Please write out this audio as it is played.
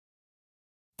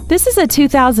This is a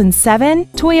 2007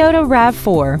 Toyota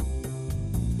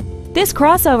RAV4. This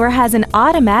crossover has an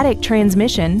automatic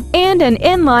transmission and an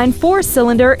inline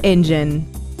 4-cylinder engine.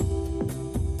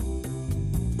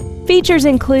 Features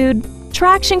include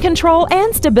traction control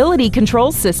and stability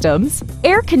control systems,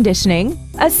 air conditioning,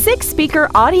 a 6-speaker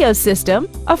audio system,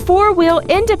 a 4-wheel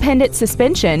independent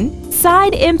suspension,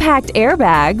 side impact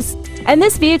airbags, and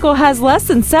this vehicle has less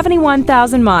than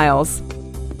 71,000 miles.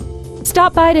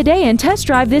 Stop by today and test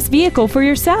drive this vehicle for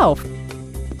yourself.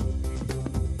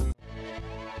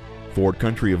 Ford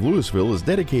Country of Lewisville is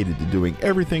dedicated to doing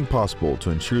everything possible to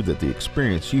ensure that the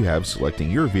experience you have selecting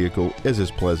your vehicle is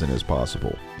as pleasant as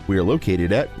possible. We are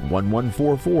located at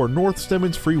 1144 N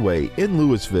Stemmons Freeway in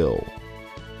Lewisville.